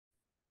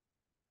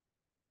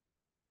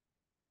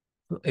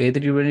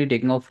A320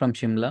 taking off from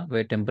Shimla,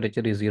 where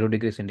temperature is 0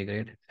 degrees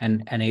centigrade,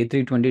 and an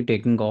A320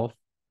 taking off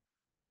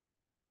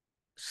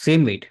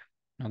same weight.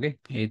 Okay,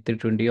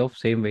 A320 of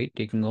same weight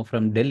taking off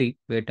from Delhi,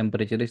 where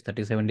temperature is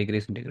 37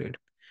 degrees centigrade.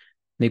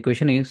 The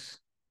question is,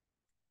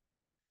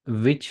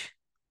 which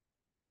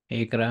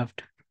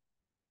aircraft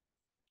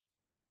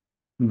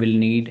will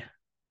need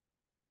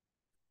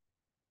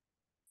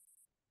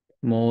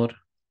more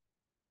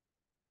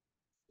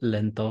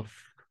length of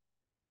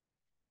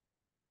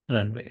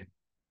runway?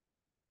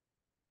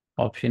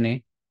 Option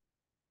A,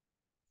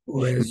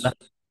 Shimla. OS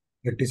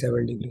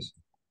 37 degrees.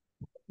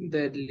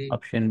 Delhi.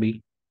 Option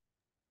B,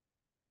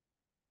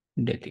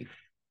 Delhi.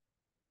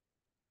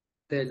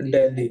 Delhi.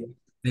 Delhi.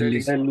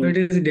 Delhi. So it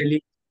is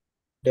Delhi.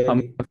 How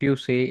many Delhi. of you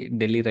say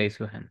Delhi? Raise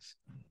your hands.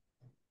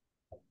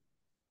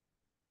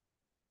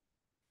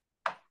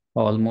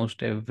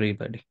 Almost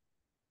everybody.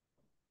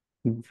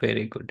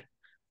 Very good.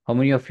 How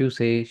many of you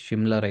say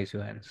Shimla? Raise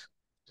your hands.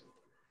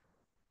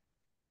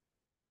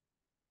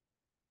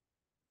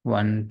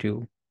 1,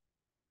 2.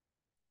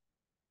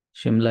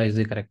 Shimla is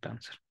the correct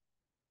answer.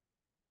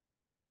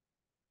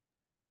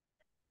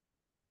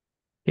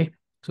 Okay.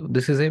 So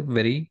this is a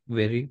very,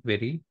 very,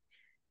 very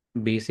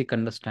basic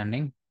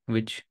understanding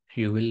which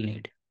you will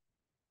need.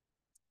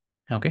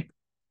 Okay.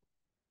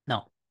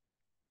 Now,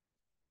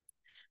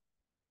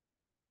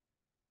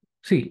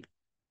 see,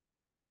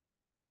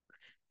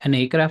 an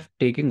aircraft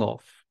taking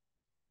off,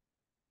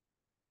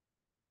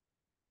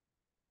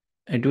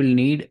 it will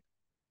need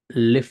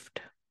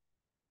lift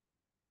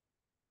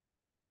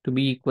to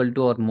be equal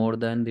to or more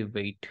than the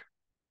weight,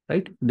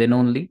 right? Then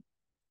only,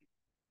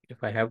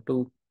 if I have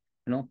to,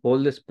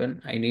 hold this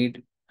pen, I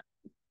need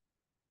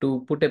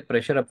to put a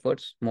pressure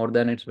upwards more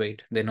than its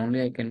weight. Then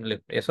only I can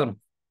lift. Yes or no?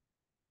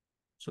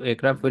 So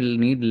aircraft will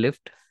need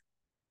lift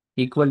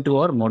equal to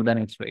or more than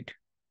its weight.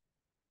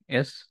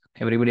 Yes,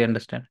 everybody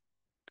understand?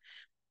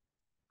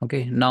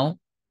 Okay, now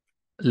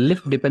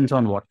lift depends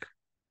on what?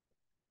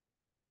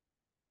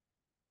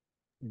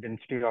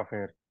 Density of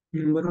air.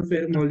 Number of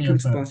air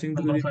molecules passing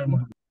through the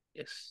wing.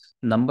 Yes,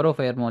 number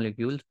of air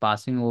molecules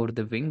passing over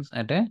the wings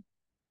at a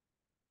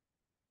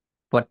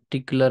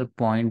particular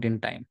point in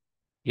time.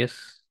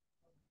 Yes.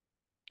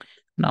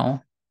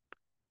 Now,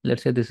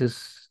 let's say this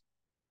is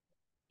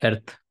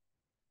Earth.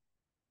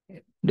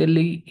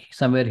 Delhi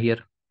somewhere here,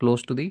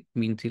 close to the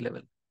mean sea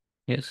level.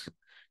 Yes.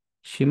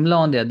 Shimla,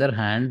 on the other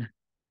hand,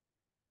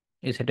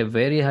 is at a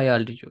very high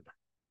altitude,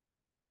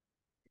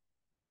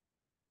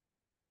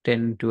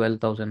 10,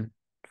 12,000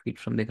 feet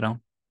from the ground,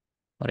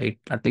 or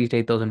at least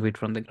 8,000 feet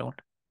from the ground.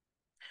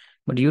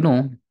 But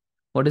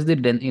what is the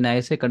in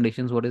ISA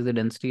conditions? What is the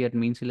density at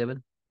mean sea level?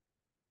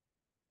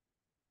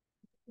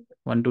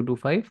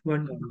 1225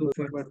 1 to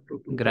 5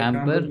 gram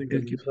gram per per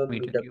meter cube.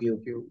 meter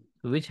cube,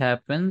 which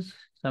happens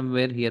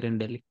somewhere here in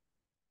Delhi.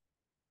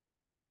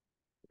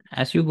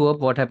 As you go up,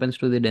 what happens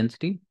to the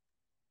density?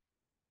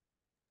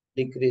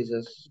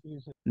 Decreases.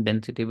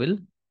 Density will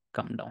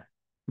come down.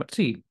 But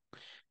see,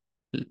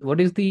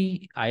 what is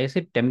the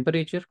ISA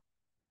temperature?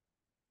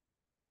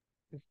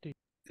 50.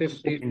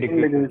 50.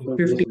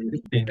 50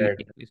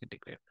 degrees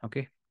centigrade.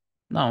 Okay.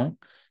 Now,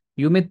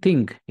 you may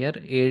think यार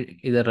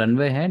इधर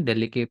runway है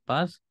दिल्ली के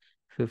पास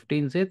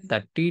 15 से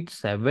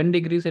 37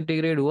 degree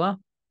centigrade हुआ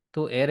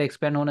तो air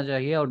expand होना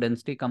चाहिए और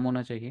डेंसिटी कम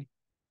होना चाहिए.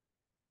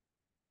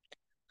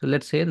 So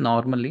let's say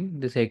normally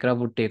this aircraft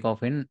would take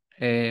off in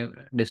a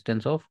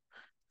distance of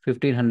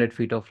 1500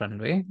 feet of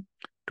runway.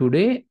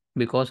 Today,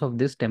 because of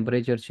this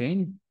temperature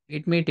change,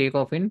 it may take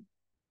off in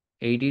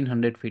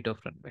 1800 feet of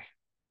runway.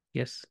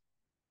 Yes.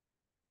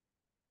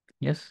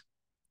 Yes.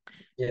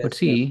 But Yes.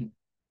 see,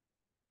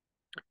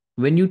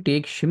 when you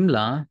take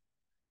Shimla,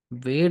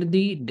 where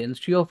the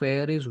density of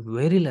air is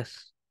very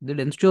less, the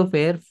density of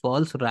air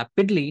falls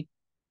rapidly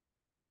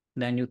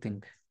than you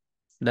think.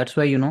 That's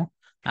why,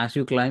 as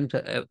you climb,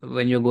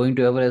 when you're going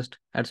to Everest,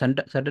 at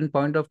certain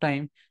point of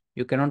time,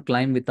 you cannot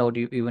climb without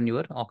even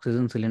your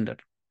oxygen cylinder.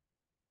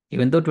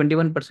 Even though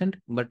 21%,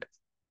 but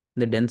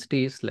the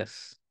density is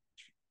less.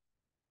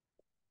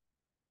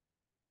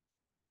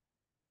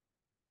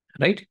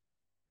 Right?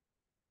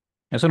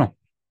 Yes or no?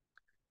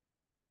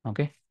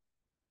 Okay.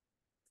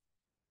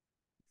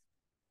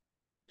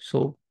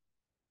 So,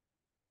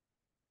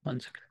 one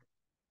second.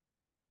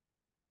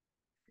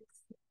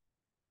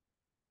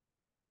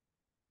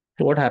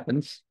 So what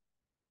happens?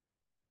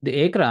 The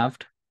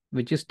aircraft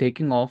which is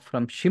taking off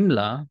from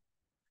Shimla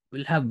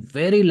will have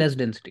very less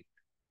density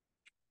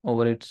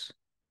over its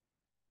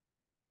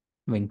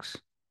wings.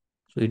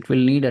 So it will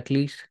need at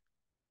least,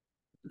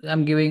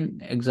 I'm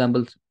giving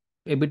examples,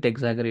 a bit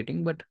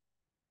exaggerating, but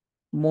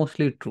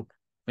mostly true,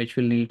 which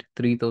will need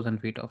 3000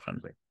 feet of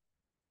runway.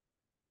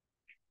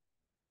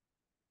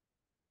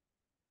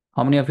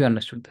 How many of you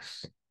understood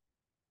this?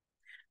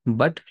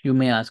 But you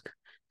may ask,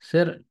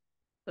 sir,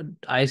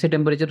 ISA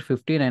temperature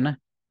 15 है ना,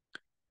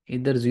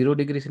 इधर 0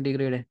 degree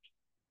centigrade है,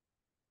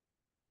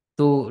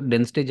 तो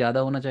density ज्यादा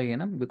होना चाहिए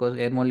ना, because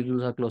air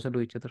molecules are closer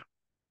to each other.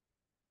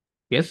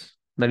 Yes,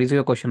 that is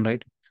your question,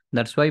 right?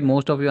 That's why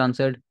most of you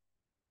answered,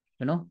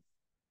 you know,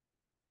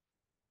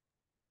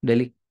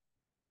 Delhi.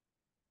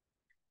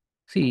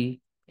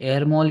 C,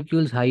 air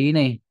molecules high ही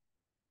नहीं,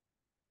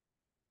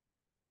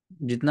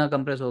 जितना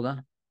कंप्रेस होगा,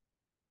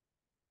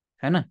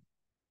 है ना।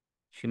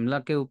 शिमला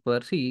के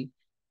ऊपर सी,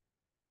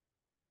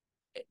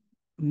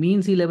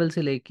 मीन सी लेवल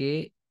से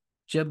लेके,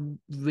 जब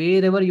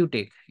where ever you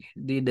take,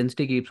 the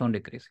density keeps on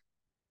decreasing,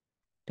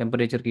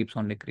 temperature keeps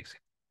on decreasing.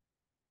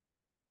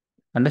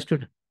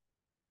 Understood?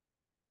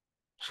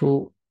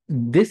 So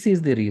this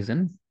is the reason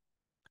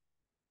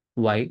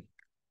why,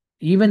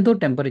 even though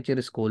temperature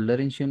is colder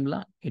in Shimla,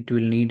 it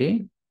will need a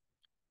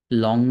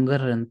longer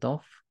length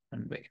of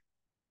runway.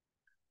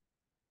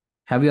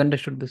 Have you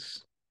understood this?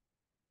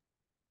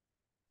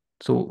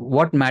 So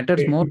what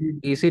matters more,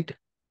 is it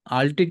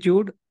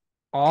altitude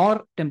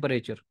or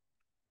temperature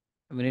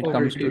when it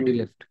comes to the Altitude.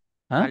 lift?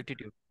 Huh?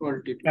 Altitude.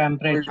 Altitude.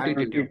 Temperature.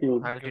 Altitude.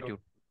 Altitude.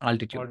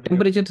 Altitude.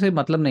 Temperature से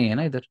मतलब नहीं है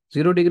ना इधर,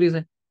 0 degree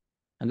है।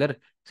 अगर,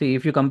 see,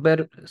 if you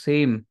compare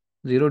same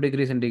 0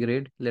 degree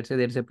centigrade, let's say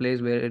there's a place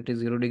where it is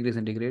 0 degree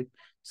centigrade,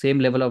 same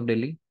level of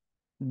Delhi,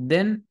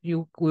 then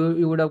you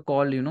would have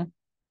called,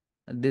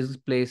 this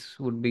place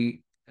would be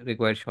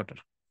required shorter,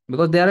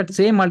 because they are at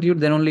same altitude,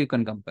 then only you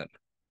can compare.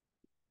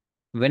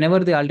 Whenever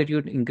the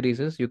altitude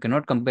increases, you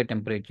cannot compare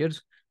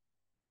temperatures.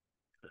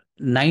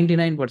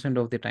 99%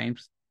 of the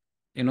times,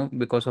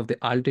 because of the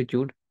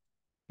altitude,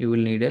 you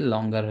will need a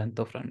longer length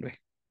of runway.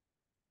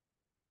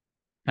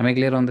 Am I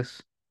clear on this?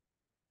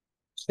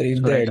 So if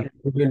So the right now,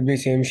 altitude will be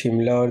same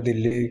Shimla or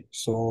Delhi,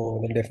 so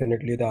then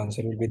definitely the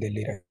answer will be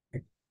Delhi,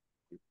 right?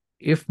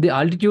 if the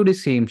altitude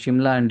is same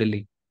Shimla and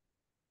Delhi,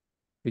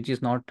 which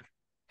is not,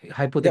 Yeah,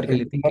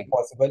 hypothetically it's not thinking,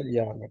 possible.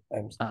 Yeah, but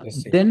I'm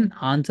just saying. then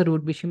answer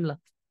would be Shimla,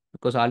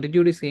 because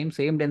altitude is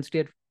same density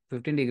at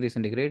 15 degrees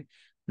centigrade.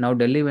 Now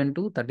Delhi went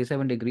to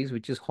 37 degrees,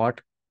 which is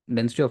hot.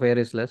 Density of air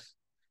is less.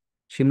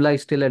 Shimla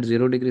is still at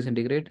 0 degrees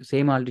centigrade,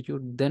 same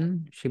altitude.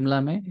 Then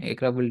Shimla mein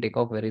aircraft will take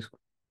off very soon.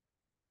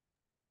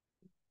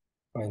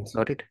 Fine, sir.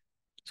 Got it?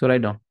 So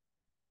write down.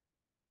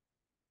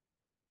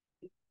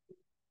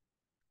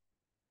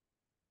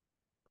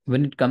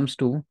 When it comes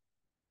to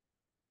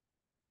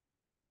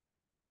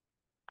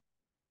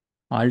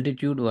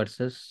altitude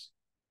versus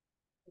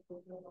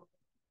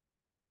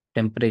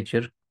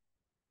temperature,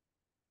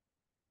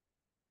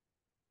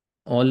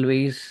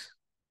 always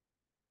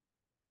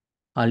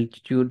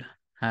altitude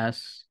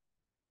has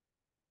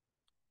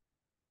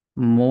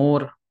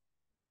more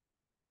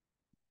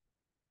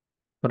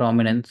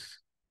prominence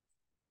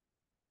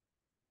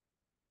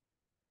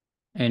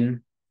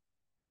in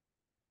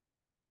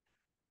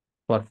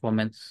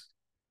performance.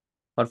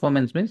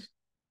 Performance means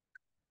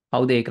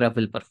how the aircraft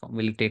will perform.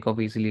 Will it take off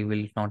easily?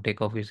 Will it not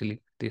take off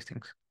easily? These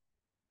things.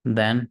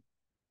 Than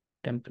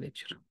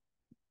temperature.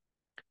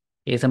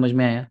 ये समझ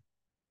में आया?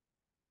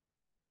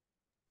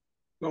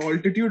 So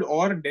altitude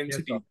or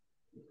density.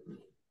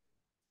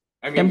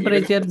 I mean, even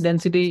Temperature,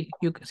 density,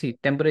 you see,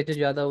 temperature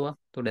ज़्यादा हुआ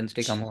तो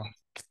density कम हुआ.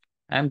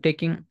 I am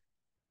taking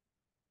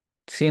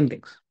same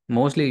things.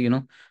 Mostly,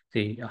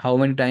 see, how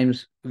many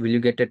times will you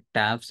get a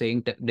tab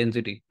saying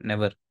density?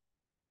 Never.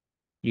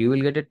 You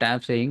will get a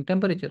tab saying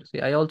temperature. See,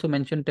 I also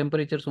mentioned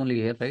temperatures only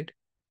here, right?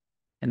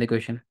 In the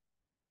question.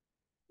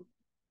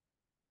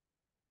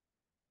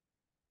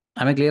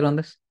 Am I clear on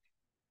this?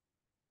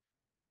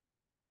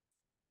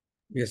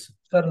 Yes, sir.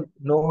 Sir,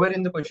 nowhere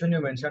in the question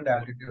you mentioned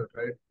altitude,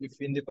 right? If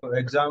in the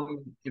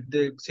exam, if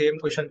the same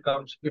question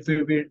comes, if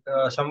we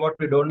somewhat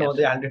we don't know Yes.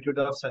 the altitude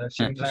of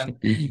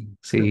Shimla,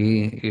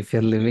 See, if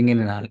you're living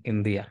in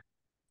India,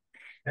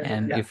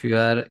 and yeah, if you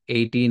are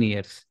 18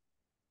 years,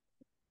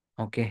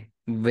 okay,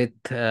 with,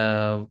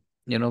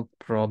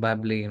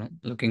 probably,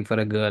 looking for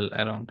a girl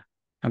around,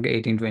 okay,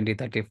 18, 20,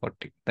 30,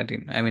 40,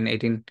 13, I mean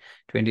 18,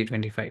 20,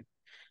 25,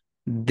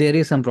 there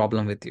is some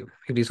problem with you.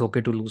 It is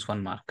okay to lose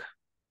 1 mark.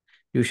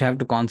 You should have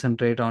to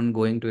concentrate on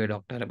going to a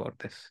doctor about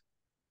this.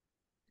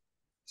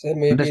 Sir,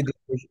 maybe Understand?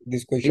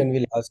 this question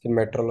will ask in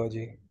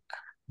metrology.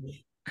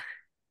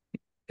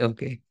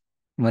 Okay.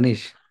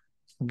 Manish,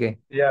 okay.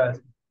 yeah,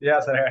 yeah,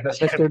 sir, I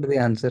understand. Understood the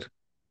answer.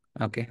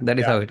 Okay, that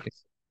is Yeah. how it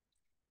is.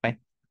 Fine.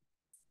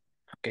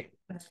 Okay.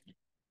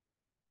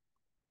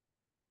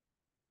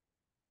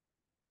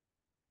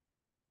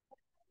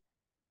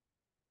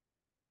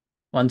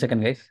 1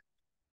 second, guys.